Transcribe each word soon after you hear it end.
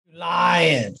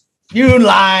Lying. You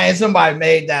lying. Somebody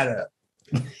made that up.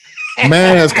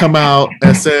 Man has come out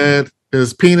and said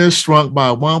his penis shrunk by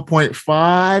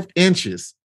 1.5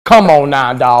 inches. Come on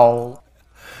now, dog.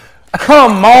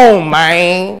 Come on,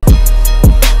 man.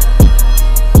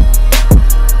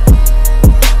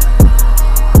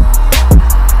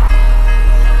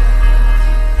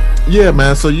 Yeah,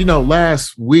 man. So,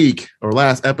 last week or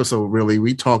last episode, really,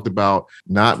 we talked about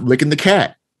not licking the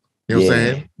cat. You know what I'm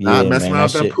saying? Not messing around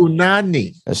with that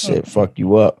punani. That shit fuck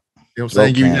you up. You know what I'm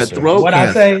saying? Give you that throat what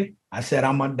cancer. I said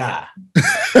I'm gonna die.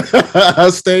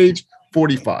 Stage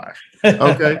 45. Okay. You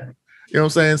know what I'm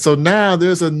saying? So now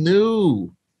there's a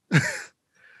new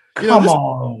Come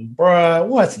on, bro.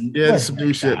 What's some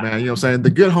new shit, man. You know what I'm saying? The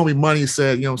good homie Money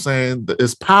said, you know what I'm saying,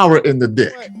 there's power in the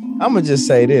dick. I'm gonna just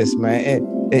say this,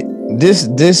 man. This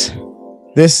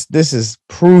is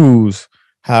proves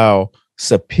how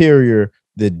superior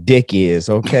the dick is,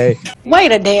 okay?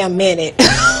 Wait a damn minute.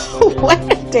 Wait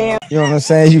a damn. You know what I'm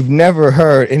saying? You've never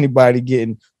heard anybody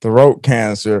getting throat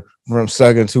cancer from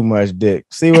sucking too much dick.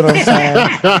 See what I'm saying?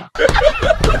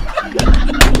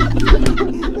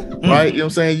 Right? You know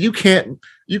what I'm saying? You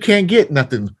can't get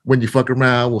nothing when you fuck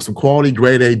around with some quality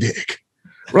grade A dick.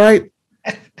 Right?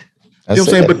 You know what I'm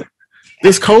saying? But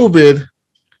this COVID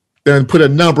then put a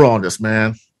number on this,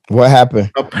 man. What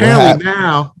happened? Apparently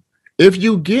now, if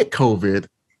you get COVID,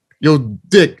 your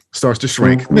dick starts to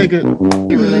shrink. Nigga.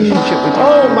 Your relationship with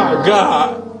Oh my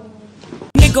God.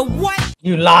 nigga, what?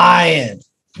 You lying.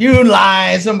 You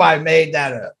lying. Somebody made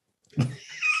that up.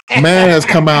 Man has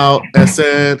come out and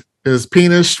said his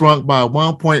penis shrunk by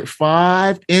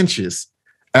 1.5 inches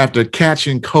after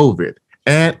catching COVID,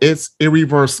 and it's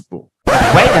irreversible.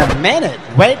 Wait a minute.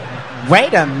 Wait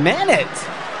a minute.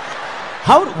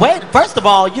 Wait. First of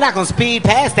all, you're not gonna speed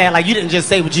past that like you didn't just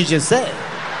say what you just said.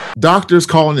 Doctors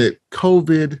calling it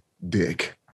COVID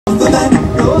dick. All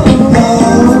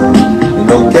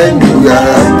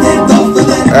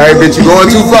right, bitch, you're going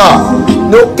too far.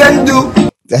 No can do.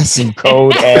 That's some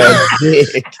cold ass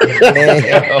dick.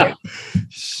 Damn.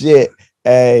 Shit.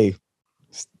 Hey,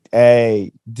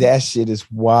 that shit is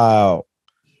wild.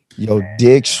 Your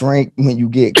dick shrink when you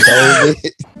get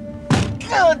COVID.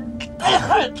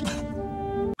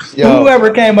 Yo.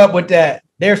 Whoever came up with that,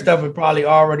 their stuff was probably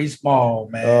already small,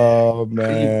 man. Oh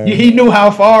man, he knew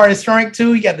how far it shrank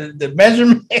to. He got the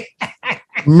measurement.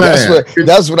 Man,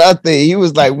 that's what I think. He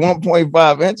was like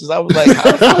 1.5 inches. I was like,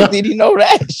 how the fuck did he know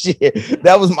that shit?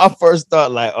 That was my first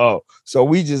thought. Like, oh, so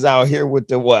we just out here with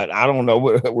the what? I don't know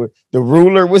what the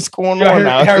ruler. What's going on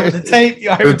out here? With the tape,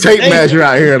 the tape measure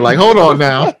out here. Like, hold on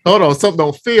now, hold on. Something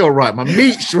don't feel right. My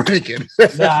meat's shrinking.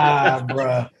 Nah,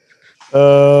 bro.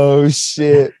 Oh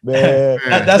shit, man.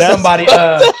 That's somebody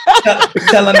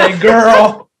telling that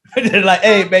girl, they're like,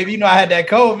 hey, baby, you know I had that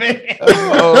COVID.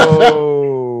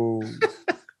 Oh.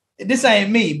 This ain't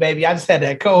me, baby. I just had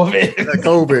that COVID. That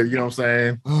COVID, you know what I'm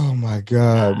saying? Oh my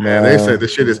God, man. They said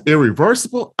this shit is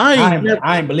irreversible. I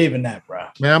ain't believing that, bro.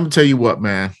 Man, I'm gonna tell you what,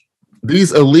 man.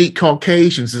 These elite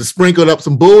Caucasians have sprinkled up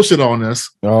some bullshit on us.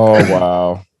 Oh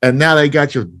wow. And now they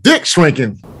got your dick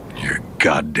shrinking. You're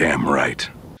goddamn right.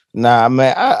 Nah,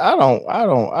 man, I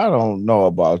don't know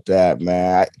about that,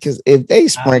 man. Because if they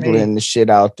sprinkling the shit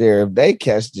out there, if they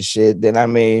catch the shit, then I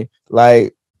mean,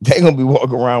 like they gonna be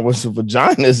walking around with some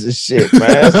vaginas and shit,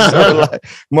 man. So like,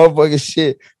 motherfucking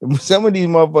shit. Some of these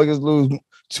motherfuckers lose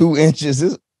 2 inches.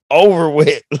 It's over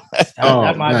with.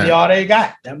 That might be all they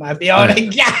got. That might be all they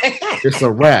got. It's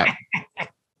a wrap.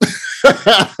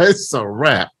 It's a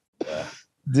wrap.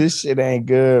 This shit ain't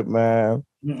good, man.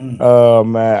 Oh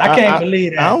man, I can't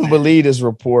believe that. I don't believe this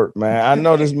report, man. I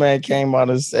know this man came out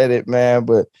and said it, man,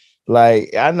 but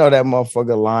like I know that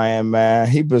motherfucker lying, man.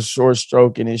 He been short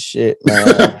stroking his shit,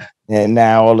 man, and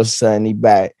now all of a sudden he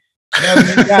back.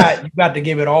 You got to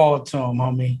give it all to him,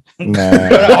 homie. Man.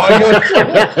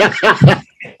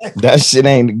 That shit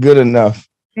ain't good enough.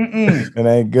 It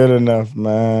ain't good enough,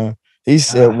 man. He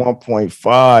said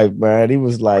 1.5, man. He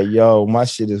was like, yo, my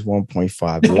shit is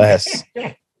 1.5 less.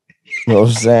 You know what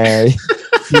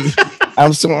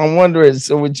I'm saying? I'm wondering,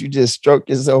 so would you just stroke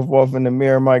yourself off in the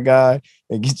mirror, my guy,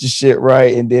 and get your shit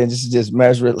right, and then just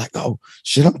measure it like, oh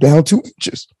shit, I'm down 2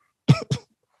 inches.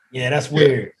 Yeah, that's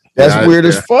weird. That's weird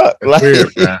as fuck. That's like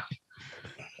weird, man.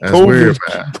 That's COVID, weird,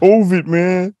 man. COVID,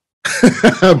 man.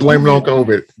 Blame it on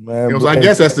COVID. Man, you know, so I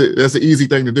guess that's the easy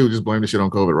thing to do. Just blame the shit on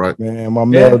COVID, right? Man, my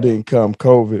mail didn't come.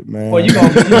 COVID, man. Well, you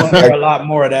gonna hear a lot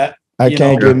more of that. I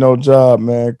can't get no job,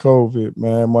 man. COVID,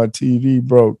 man. My TV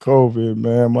broke. COVID,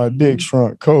 man. My dick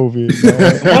shrunk. COVID,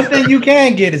 man. One thing you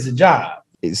can get is a job.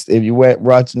 if you went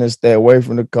watching this, stay away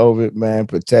from the COVID, man.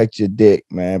 Protect your dick,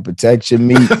 man. Protect your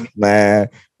meat, man.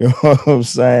 You know what I'm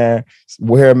saying?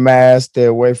 Wear a mask, stay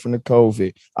away from the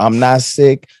COVID. I'm not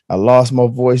sick. I lost my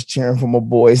voice cheering for my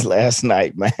boys last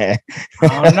night, man. I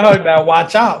don't know. You better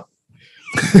watch out.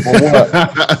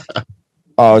 What?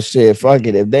 Oh shit, fuck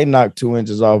it. If they knock 2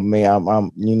 inches off me,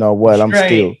 I'm you know what? I'm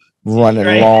still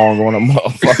running long on a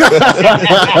motherfucker.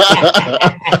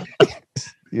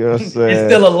 You know what I'm saying? It's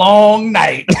still a long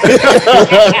night.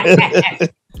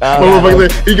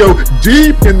 He go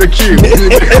deep in the queue.